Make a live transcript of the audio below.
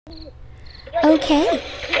Okay,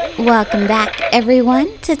 welcome back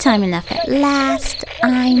everyone to Time Enough at Last.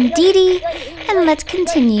 I'm Dee Dee, and let's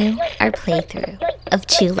continue our playthrough of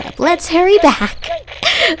Chulip. Let's hurry back.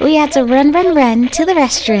 We had to run to the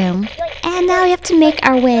restroom, and now we have to make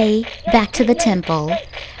our way back to the temple,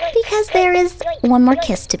 because there is one more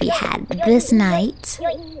kiss to be had this night.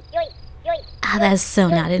 Ah, that's so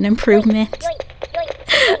not an improvement.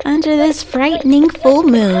 Under this frightening full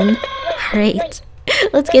moon. Alright,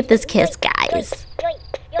 let's get this kiss, guys.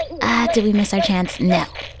 Did we miss our chance? No.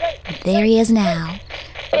 There he is now.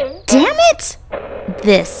 Damn it!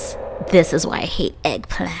 This is why I hate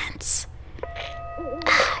eggplants.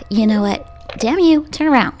 You know what? Damn you, turn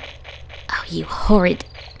around. Oh, you horrid.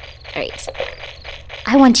 Alright.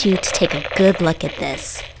 I want you to take a good look at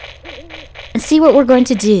this and see what we're going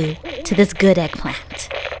to do to this good eggplant.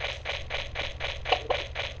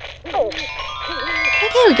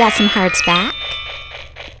 Okay, we got some hearts back.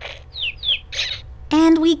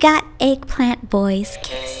 And we got Eggplant Boy's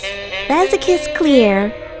kiss. That is a kiss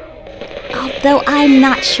clear. Although I'm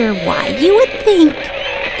not sure why. You would think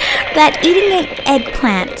that eating an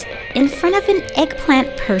eggplant in front of an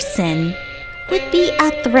eggplant person would be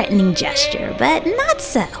a threatening gesture, but not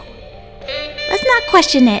so. Let's not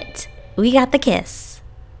question it. We got the kiss.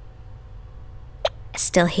 I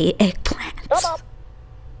still hate eggplants.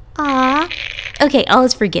 Ah. Okay, all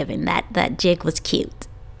is forgiven. That jig was cute.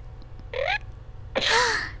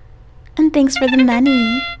 And thanks for the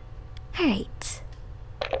money. Alright.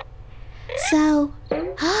 So,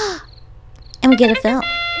 and we get a film.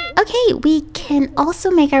 Okay, we can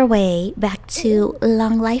also make our way back to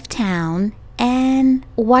Long Life Town and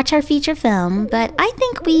watch our feature film, but I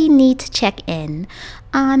think we need to check in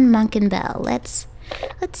on Monk and Bell. Let's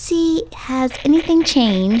see, has anything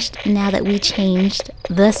changed now that we changed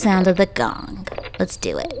the sound of the gong? Let's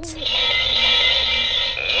do it.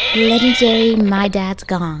 Legendary My Dad's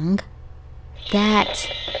Gong. That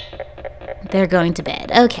they're going to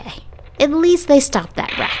bed. Okay. At least they stopped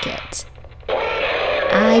that racket.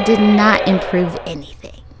 I did not improve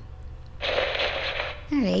anything.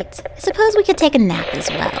 Alright. I suppose we could take a nap as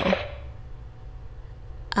well.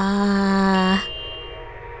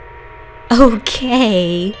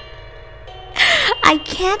 Okay. I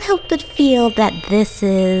can't help but feel that this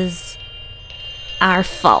is our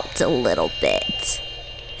fault a little bit.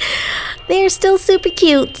 They're still super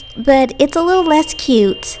cute, but it's a little less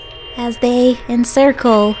cute as they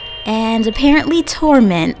encircle and apparently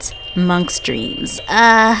torment Monk's dreams.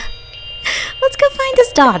 Let's go find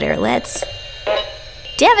his daughter.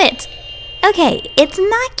 Damn it! Okay, it's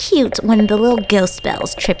not cute when the little ghost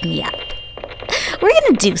bells trip me up. We're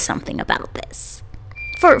gonna do something about this.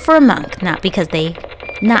 For a monk, not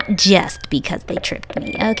just because they tripped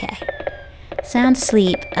me. Okay. Sound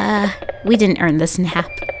asleep. We didn't earn this nap.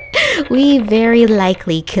 We very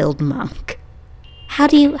likely killed Monk. How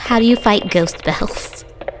do you fight ghost bells?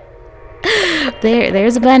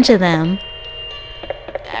 There's a bunch of them.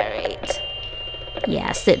 Alright.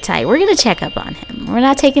 Yeah, sit tight. We're gonna check up on him. We're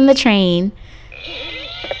not taking the train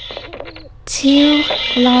to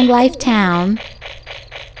Long Life Town.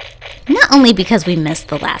 Not only because we missed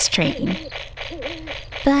the last train,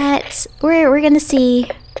 but we're gonna see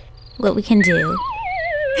what we can do.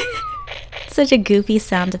 Such a goofy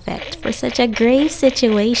sound effect for such a grave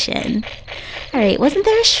situation. Alright, wasn't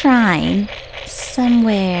there a shrine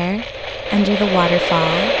somewhere under the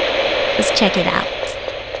waterfall? Let's check it out.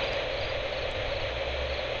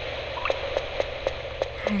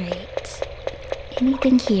 Alright.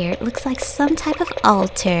 Anything here? It looks like some type of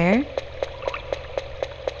altar.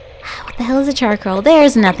 What the hell is a charcoal?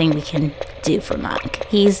 There's nothing we can do for Monk.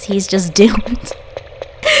 He's just doomed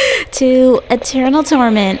to eternal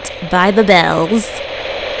torment by the bells.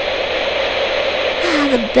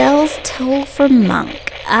 The bells toll for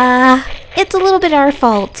Monk. It's a little bit our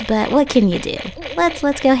fault, but what can you do?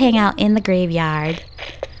 Let's go hang out in the graveyard.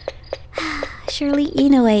 Surely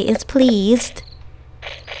Inoue is pleased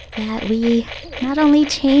that we not only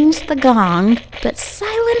changed the gong, but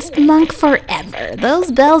silenced Monk forever.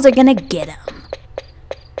 Those bells are gonna get him.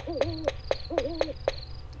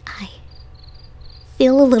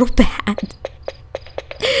 Feel a little bad.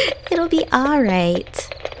 It'll be alright.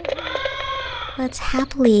 Let's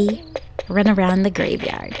happily run around the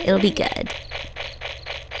graveyard. It'll be good.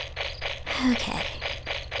 Okay.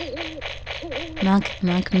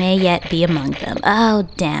 Monk may yet be among them. Oh,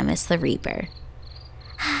 damn, it's the Reaper.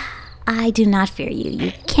 I do not fear you.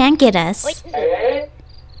 You can't get us.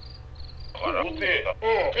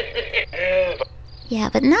 Yeah,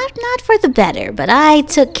 but not for the better, but I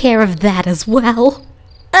took care of that as well.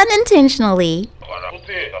 Unintentionally.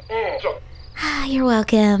 You're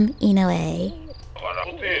welcome, Inoue.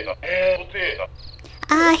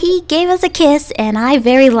 He gave us a kiss and I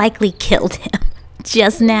very likely killed him.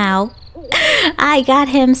 Just now. I got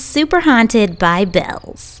him super haunted by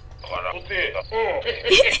bells.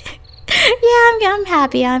 Yeah, I'm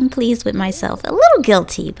happy. I'm pleased with myself. A little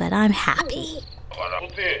guilty, but I'm happy.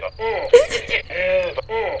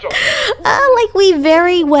 Like we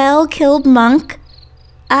very well killed Monk.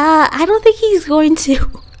 I don't think he's going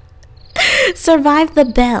to survive the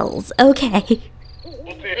bells. Okay.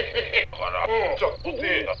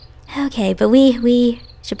 Okay, but we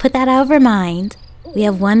should put that out of our mind. We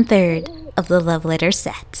have 1/3 of the love letter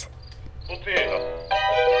set.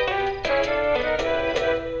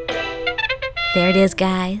 There it is,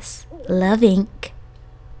 guys. Love ink.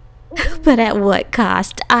 But at what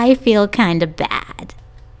cost? I feel kinda bad.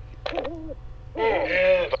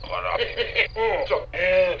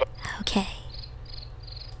 Okay.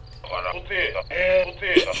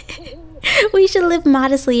 We should live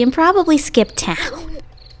modestly and probably skip town.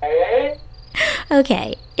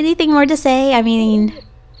 Okay, anything more to say? I mean,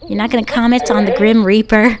 you're not gonna comment on the Grim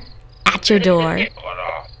Reaper at your door.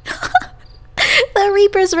 The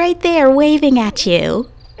Reaper's right there waving at you.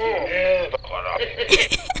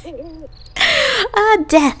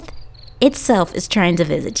 Death itself is trying to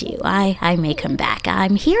visit you. I may come back.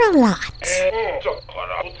 I'm here a lot.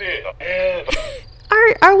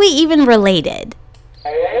 Are we even related?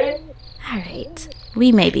 Alright,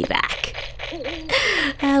 we may be back.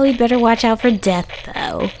 We'd better watch out for Death,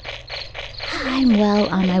 though. I'm well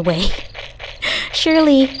on my way.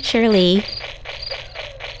 Surely.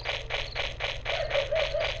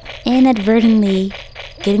 Inadvertently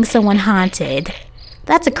getting someone haunted.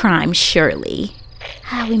 That's a crime, surely.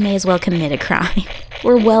 We may as well commit a crime.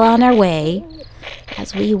 We're well on our way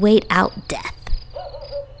as we wait out Death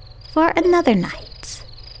for another night.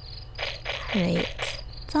 Alright,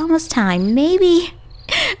 it's almost time. Maybe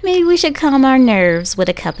we should calm our nerves with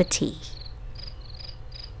a cup of tea.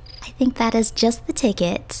 I think that is just the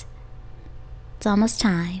ticket. It's almost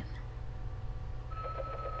time.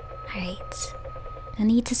 Alright, no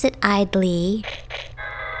need to sit idly.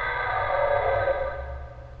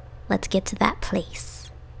 Let's get to that place.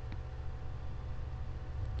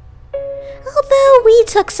 Although we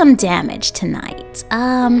took some damage tonight,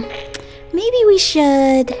 maybe we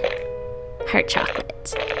should... Heart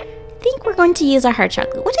chocolate. I think we're going to use our heart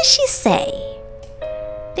chocolate. What does she say?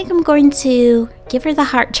 I think I'm going to give her the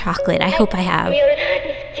heart chocolate. I hope I have.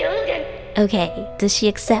 Okay, does she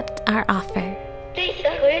accept our offer?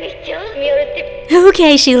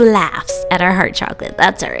 Okay, she laughs at our heart chocolate.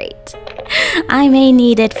 That's alright. I may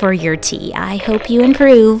need it for your tea. I hope you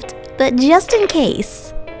improved. But just in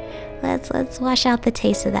case, let's wash out the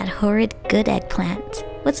taste of that horrid good eggplant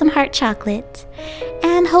with some heart chocolate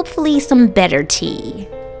and hopefully some better tea.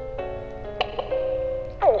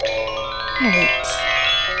 Alright.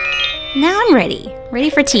 Now I'm ready. Ready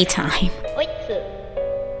for tea time.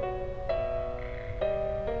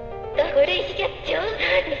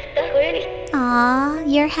 Aw,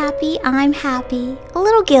 you're happy, I'm happy. A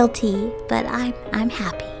little guilty, but I'm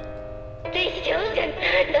happy.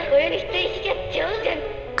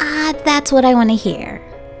 That's what I want to hear.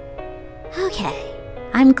 Okay,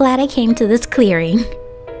 I'm glad I came to this clearing.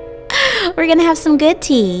 We're gonna have some good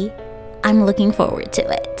tea. I'm looking forward to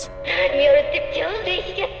it.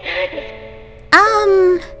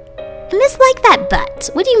 I mislike that butt.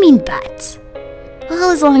 What do you mean butt?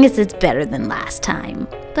 Well, as long as it's better than last time.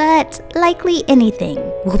 But likely anything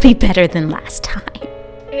will be better than last time.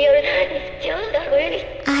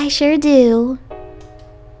 I sure do.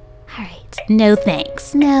 Alright, no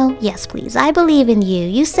thanks. No, yes please. I believe in you.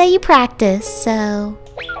 You say you practice, so...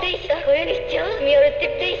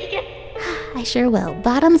 I sure will.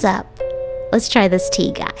 Bottoms up. Let's try this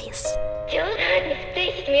tea, guys.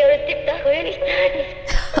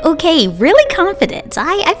 Okay, really confident.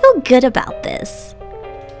 I feel good about this.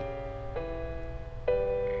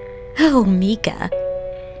 Oh, Mika.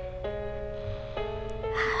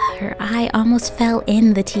 Her eye almost fell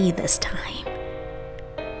in the tea this time.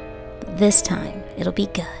 This time, it'll be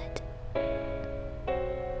good.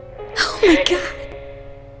 Oh my god.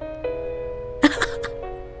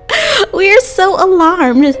 We are so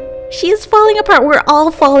alarmed. She is falling apart. We're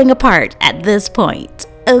all falling apart at this point.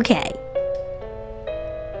 Okay.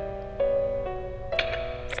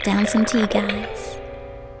 Let's down some tea, guys.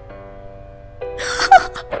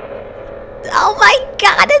 Oh my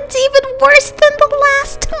god, it's even worse than the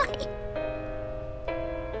last time.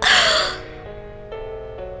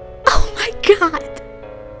 Oh my god.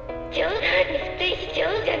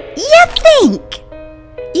 You think?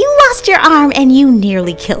 You lost your arm and you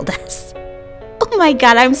nearly killed us. Oh my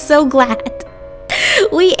god, I'm so glad.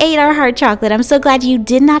 We ate our hot chocolate. I'm so glad you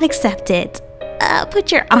did not accept it.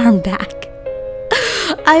 Put your arm back.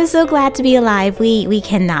 I'm so glad to be alive. We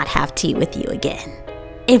cannot have tea with you again.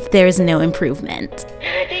 If there's no improvement.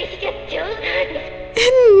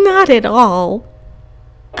 Not at all.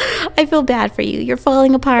 I feel bad for you. You're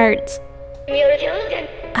falling apart.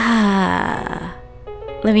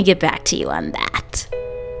 Let me get back to you on that.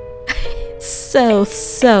 It's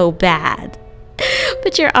so bad.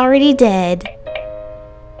 But you're already dead.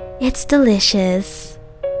 It's delicious.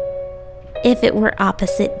 If it were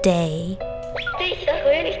opposite day.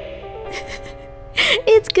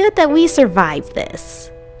 It's good that we survived this.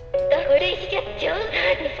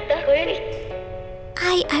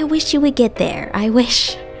 I wish you would get there. I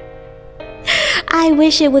wish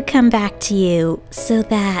it would come back to you so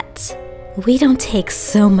that we don't take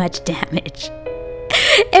so much damage.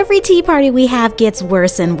 Every tea party we have gets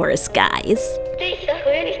worse and worse, guys.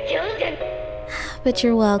 But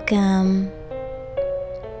you're welcome.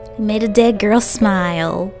 You made a dead girl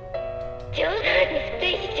smile.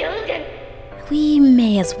 We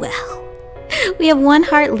may as well. We have one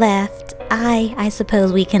heart left. I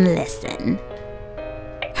suppose we can listen.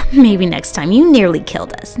 Maybe next time. You nearly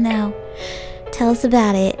killed us. Now, tell us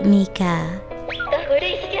about it, Mika.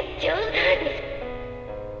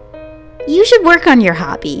 You should work on your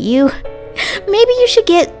hobby. Maybe you should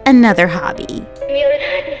get another hobby.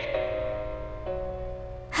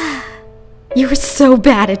 You were so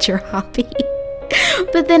bad at your hobby.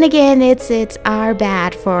 But then again, it's our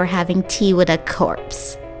bad for having tea with a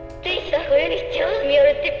corpse.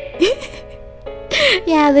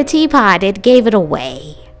 Yeah, the teapot, it gave it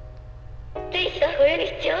away.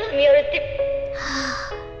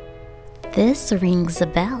 This rings a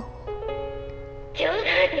bell.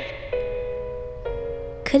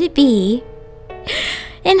 Could it be?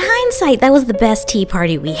 In hindsight, that was the best tea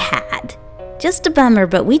party we had. Just a bummer,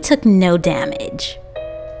 but we took no damage.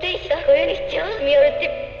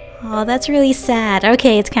 Oh, that's really sad.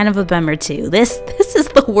 Okay, it's kind of a bummer too. This is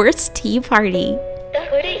the worst tea party.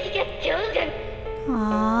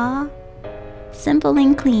 Aww. Simple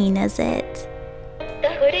and clean, is it?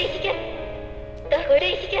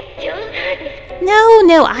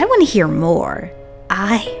 No, I want to hear more.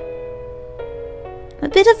 I'm a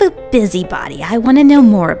bit of a busybody. I want to know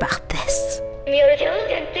more about this.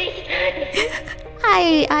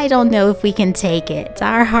 I don't know if we can take it.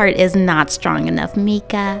 Our heart is not strong enough,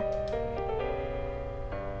 Mika.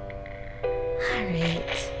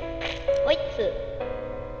 Alright.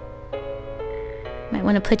 Might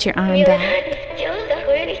want to put your arm back.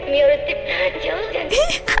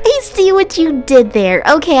 I see what you did there.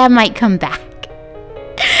 Okay, I might come back.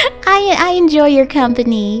 I enjoy your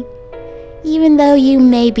company, even though you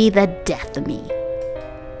may be the death of me.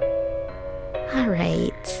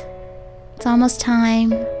 Alright. It's almost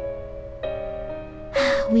time.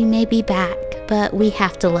 We may be back, but we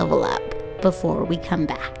have to level up before we come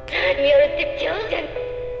back.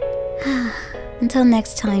 Until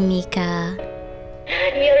next time, Mika.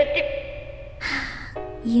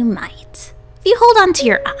 You might. If you hold on to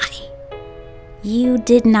your eye. You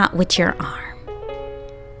did not with your arm.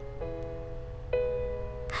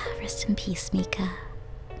 Rest in peace, Mika.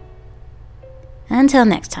 Until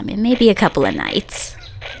next time, it may be a couple of nights.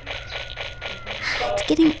 It's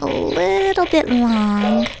getting a little bit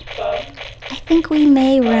long. I think we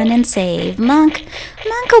may run and save. Monk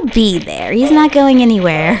will be there. He's not going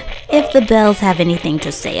anywhere if the bells have anything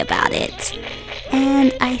to say about it.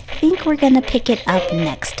 And I think we're gonna pick it up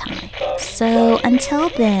next time. So until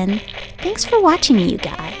then, thanks for watching, you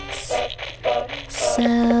guys. So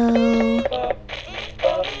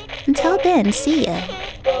until then, see ya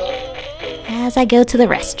as I go to the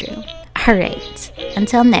restroom. Alright,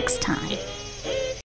 until next time.